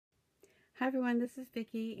Hi everyone, this is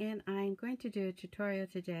Vicki and I'm going to do a tutorial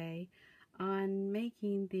today on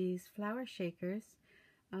making these flower shakers.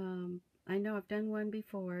 I know I've done one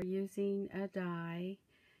before using a die,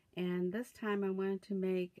 and this time I wanted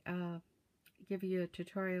to give you a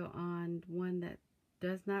tutorial on one that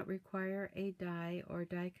does not require a die or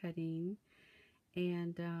die cutting.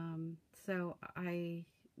 And so I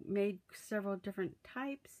made several different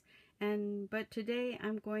types, but today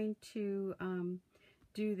I'm going to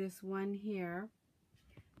do this one here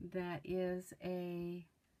that is a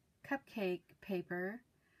cupcake paper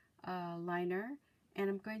liner, and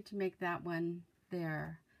I'm going to make that one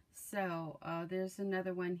there. So there's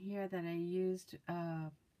another one here that I used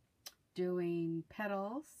doing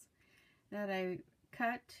petals that I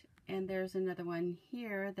cut, and there's another one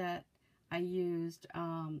here that I used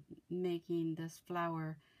making this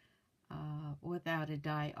flower without a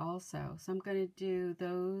die also. So I'm going to do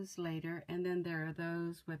those later, and then there are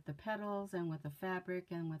those with the petals and with the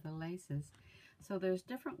fabric and with the laces. So there's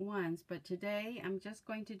different ones, but today I'm just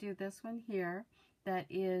going to do this one here that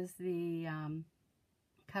is the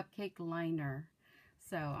cupcake liner.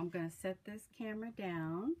 So I'm going to set this camera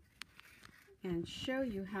down and show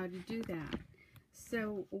you how to do that.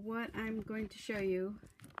 So what I'm going to show you,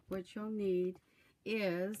 what you'll need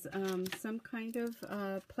is some kind of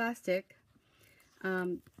plastic.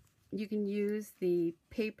 You can use the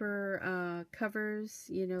paper covers,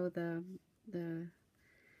 you know,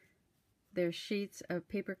 there's sheets of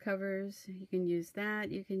paper covers. You can use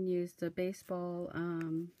that. You can use the baseball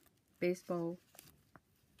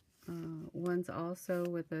ones also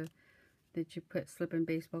with that you put slipping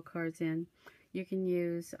baseball cards in. You can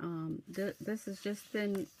use this is just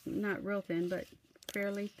thin, not real thin, but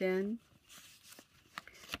fairly thin,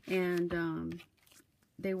 and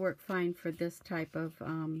they work fine for this type of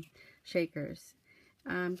shakers.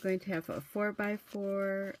 I'm going to have a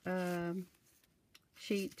 4x4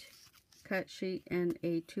 sheet, cut sheet, and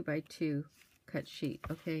a 2x2 cut sheet.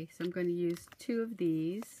 Okay, so I'm going to use 2 of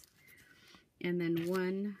these, and then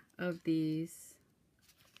 1 of these.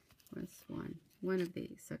 What's one? 1 of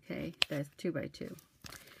these. Okay, that's 2x2.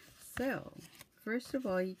 So first of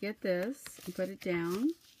all, you get this and put it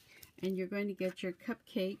down, and you're going to get your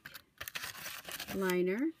cupcake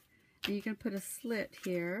liner, and you can put a slit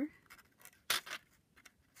here,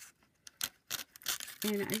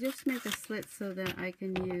 and I just make a slit so that I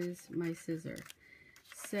can use my scissor.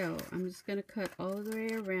 So I'm just going to cut all the way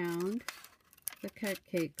around the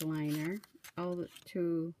cupcake liner, all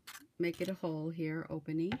to make it a hole here,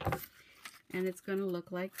 opening, and it's going to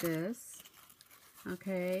look like this.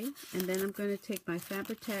 Okay, and then I'm going to take my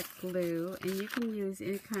Fabri-Tac glue, and you can use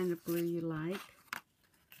any kind of glue you like,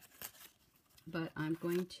 but I'm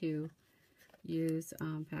going to use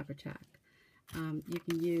Fabri-Tac. You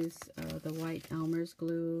can use the white Elmer's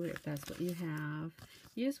glue if that's what you have.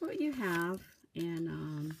 Use what you have,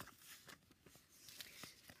 and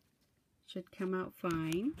should come out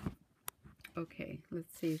fine. Okay,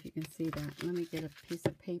 let's see if you can see that. Let me get a piece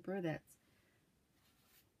of paper that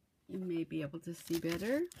you may be able to see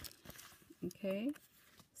better. Okay,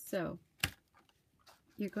 so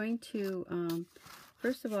you're going to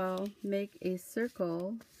first of all make a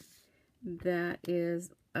circle that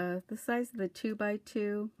is the size of the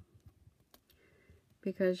 2x2,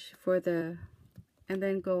 because and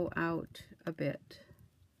then go out a bit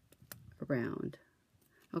around.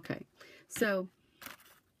 Okay, so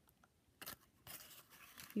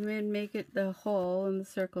you can make it the hole in the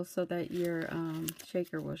circle so that your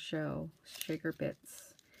shaker will show shaker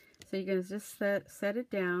bits. So you're going to just set it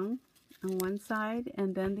down on one side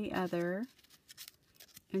and then the other,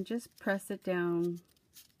 and just press it down,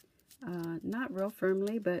 not real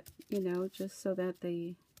firmly, but you know, just so that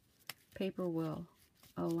the paper will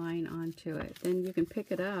align onto it. Then you can pick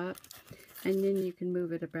it up, and then you can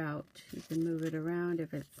move it about. You can move it around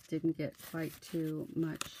if it didn't get quite too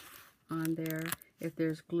much on there. If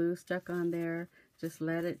there's glue stuck on there, just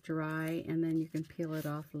let it dry, and then you can peel it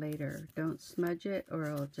off later. Don't smudge it or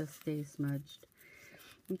it'll just stay smudged.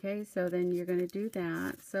 Okay, so then you're going to do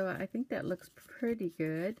that. So I think that looks pretty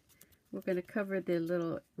good. We're going to cover the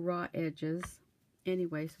little raw edges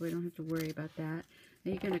anyway, so we don't have to worry about that.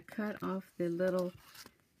 Now you're going to cut off the little,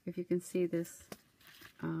 if you can see this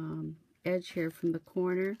edge here from the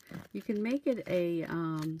corner. You can make it a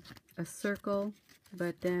circle,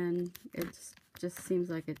 but then it just seems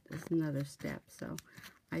like it's another step. So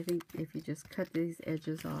I think if you just cut these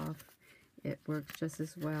edges off, it works just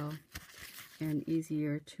as well and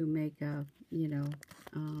easier to make a, you know,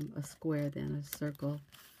 a square than a circle.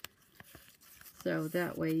 So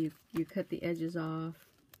that way you cut the edges off.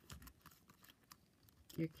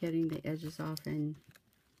 You're cutting the edges off, and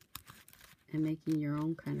and making your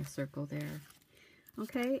own kind of circle there.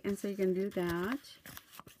 Okay, and so you can do that.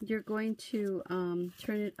 You're going to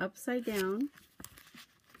turn it upside down,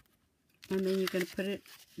 and then you're going to put it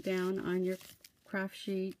down on your craft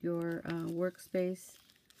sheet, your workspace,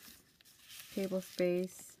 table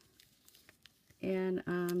space, and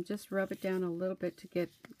just rub it down a little bit to get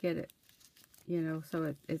it, you know,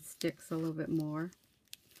 so it sticks a little bit more.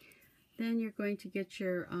 Then you're going to get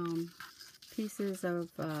your pieces of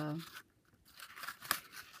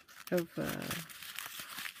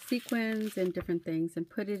sequins and different things and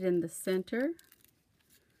put it in the center.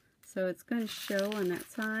 So it's going to show on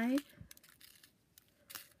that side.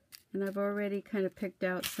 And I've already kind of picked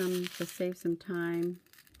out some to save some time,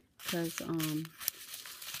 because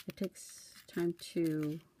it takes time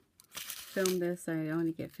to film this. I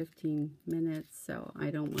only get 15 minutes, so I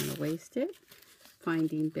don't want to waste it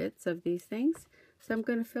finding bits of these things. So I'm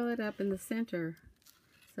going to fill it up in the center.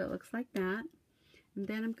 So it looks like that. And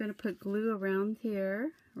then I'm going to put glue around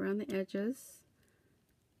here, around the edges,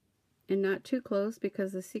 and not too close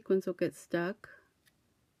because the sequins will get stuck.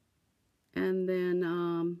 And then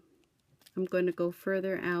I'm going to go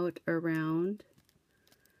further out around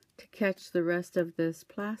to catch the rest of this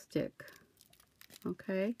plastic.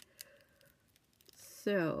 Okay,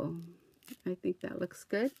 so I think that looks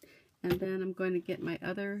good. And then I'm going to get my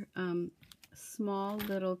other small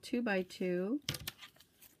little 2x2.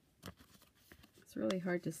 It's really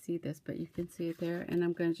hard to see this, but you can see it there. And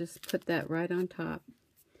I'm going to just put that right on top.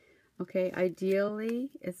 Okay, ideally,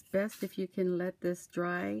 it's best if you can let this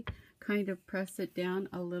dry, kind of press it down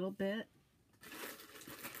a little bit.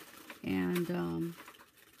 And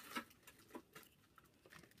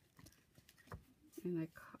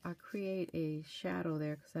I create a shadow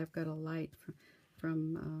there because I've got a light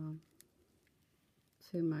from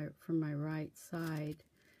my right side.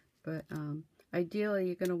 But ideally,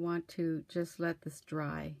 you're going to want to just let this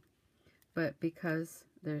dry. But because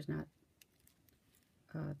there's not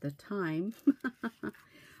the time,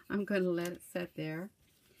 I'm going to let it set there.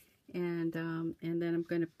 And then I'm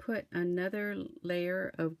going to put another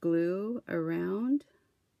layer of glue around.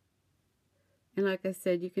 And like I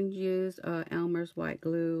said, you can use Elmer's white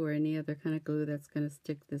glue or any other kind of glue that's going to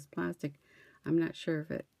stick this plastic. I'm not sure if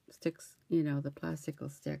it sticks, you know, the plastic will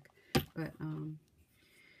stick. But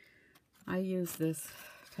I use this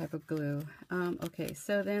type of glue. Okay,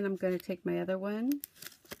 so then I'm going to take my other one.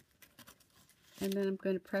 And then I'm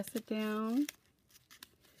going to press it down.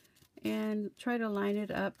 And try to line it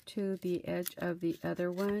up to the edge of the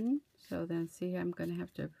other one. So then see, I'm going to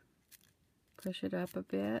have to push it up a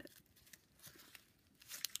bit.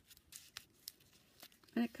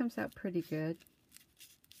 And it comes out pretty good.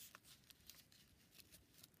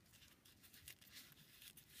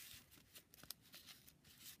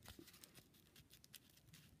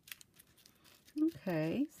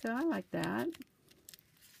 Okay, so I like that.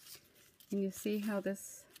 And you see how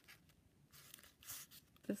this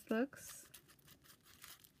looks?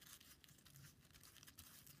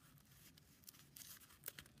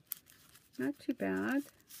 Not too bad.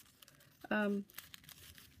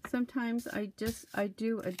 Sometimes I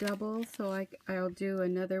do a double, so I'll do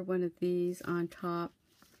another one of these on top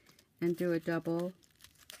and do a double.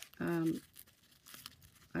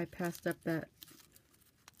 I passed up that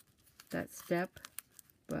step,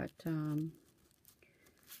 but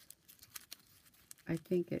I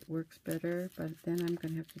think it works better, but then I'm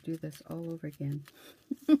going to have to do this all over again.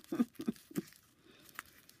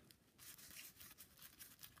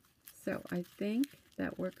 So I think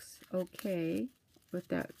that works okay with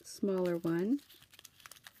that smaller one.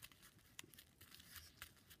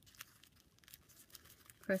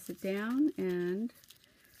 Press it down, and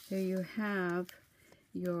there you have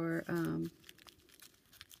your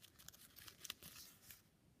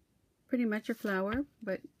pretty much your flower,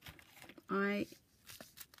 but I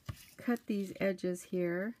cut these edges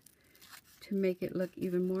here to make it look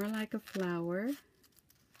even more like a flower,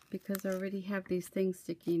 because I already have these things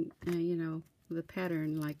sticking, you know, the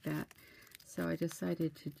pattern like that. So I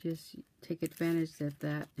decided to just take advantage of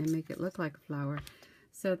that and make it look like a flower.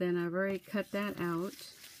 So then I've already cut that out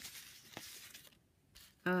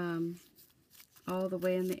all the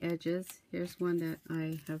way on the edges. Here's one that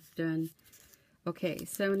I have done. Okay,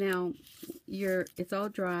 so now it's all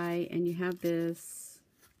dry and you have this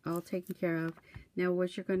all taken care of. Now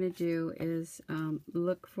what you're going to do is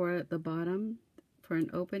look for the bottom for an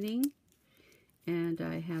opening, and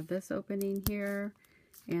I have this opening here,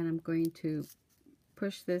 and I'm going to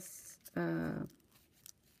push this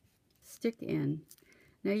stick in.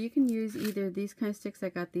 Now you can use either these kind of sticks, I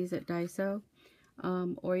got these at Daiso,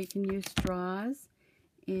 or you can use straws,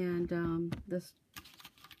 and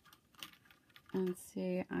And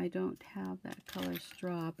see, I don't have that color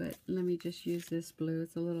straw, but let me just use this blue.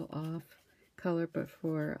 It's a little off color, but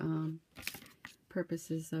for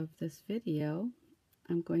purposes of this video,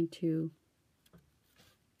 I'm going to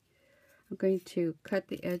cut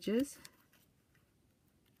the edges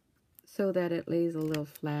so that it lays a little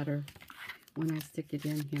flatter when I stick it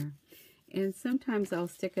in here. And sometimes I'll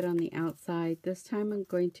stick it on the outside. This time I'm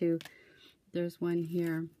going to, there's one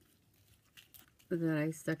here that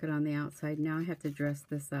I stuck it on the outside. Now I have to dress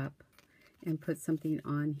this up and put something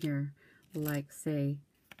on here, like say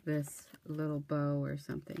this little bow or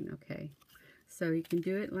something. Okay, so you can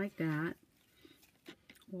do it like that,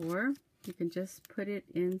 or you can just put it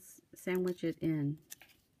in, sandwich it in,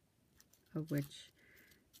 of which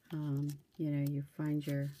you know, you find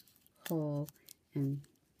your hole and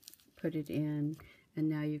put it in, and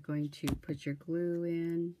now you're going to put your glue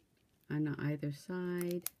in on either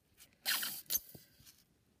side.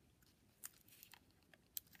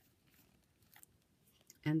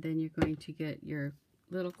 And then you're going to get your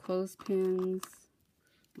little clothespins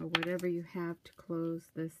or whatever you have to close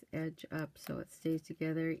this edge up so it stays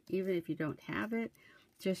together. Even if you don't have it,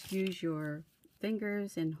 just use your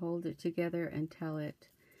fingers and hold it together until it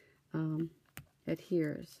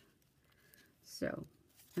adheres. So,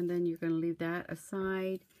 and then you're going to leave that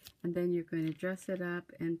aside, and then you're going to dress it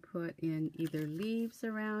up and put in either leaves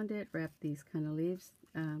around it. Wrap these kind of leaves.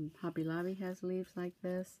 Hobby Lobby has leaves like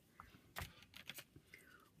this.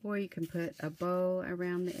 Or you can put a bow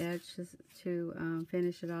around the edge to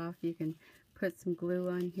finish it off. You can put some glue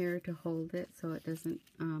on here to hold it so it doesn't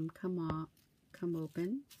come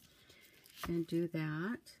open, and do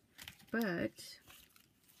that. But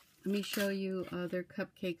let me show you other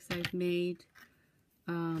cupcakes I've made.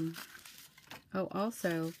 Oh,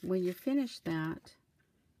 also, when you finish that,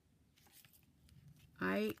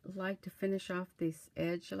 I like to finish off this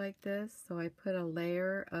edge like this. So I put a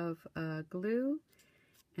layer of glue,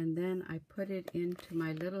 and then I put it into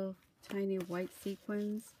my little tiny white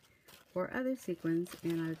sequins or other sequins,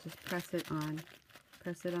 and I just press it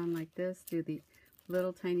on like this, do the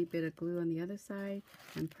little tiny bit of glue on the other side,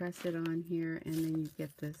 and press it on here, and then you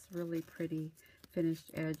get this really pretty finished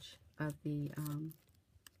edge of the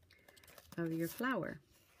of your flower.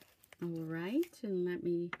 All right, and let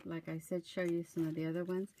me, like I said, show you some of the other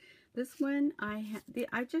ones. This one I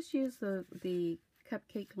just used the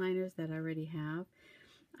cupcake liners that I already have.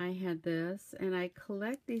 I had this, and I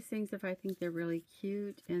collect these things if I think they're really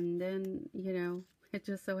cute, and then, you know, it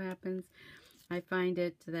just so happens I find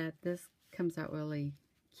it that this comes out really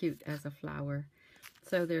cute as a flower.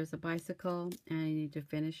 So there's a bicycle, and I need to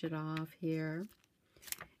finish it off here.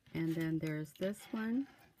 And then there's this one,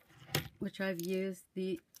 which I've used.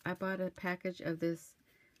 I bought a package of this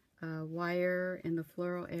wire in the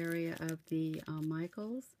floral area of the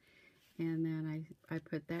Michaels, and then I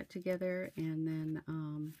put that together, and then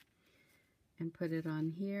and put it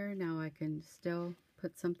on here. Now I can still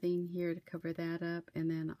put something here to cover that up, and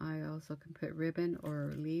then I also can put ribbon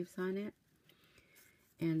or leaves on it.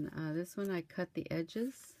 And this one I cut the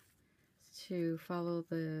edges to follow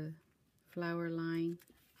the flower line.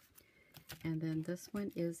 And then this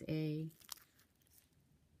one is a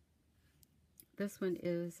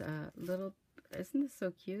little, isn't this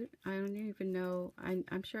so cute? I don't even know,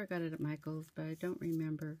 I'm sure I got it at Michael's, but I don't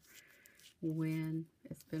remember when.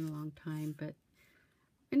 It's been a long time. But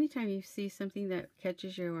anytime you see something that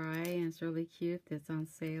catches your eye and it's really cute, that's on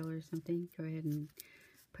sale or something, go ahead and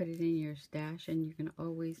put it in your stash, and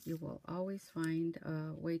you will always find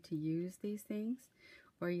a way to use these things,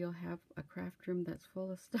 or you'll have a craft room that's full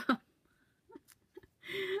of stuff.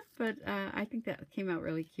 But I think that came out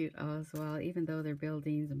really cute as well. Even though they're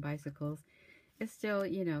buildings and bicycles, it's still,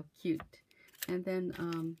 you know, cute. And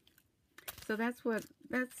then so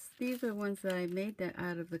these are ones that I made that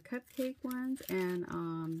out of the cupcake ones.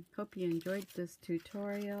 And hope you enjoyed this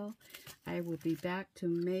tutorial. I will be back to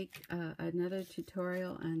make another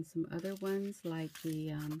tutorial on some other ones, like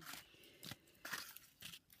the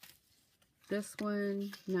this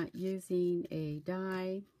one, not using a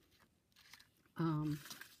die.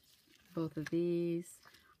 Both of these.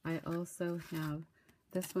 I also have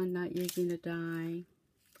this one, not using a die,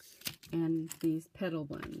 and these petal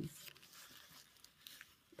ones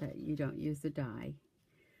that you don't use a die.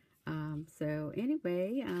 So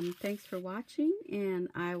anyway, thanks for watching, and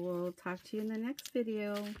I will talk to you in the next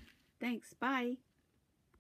video. Thanks, bye.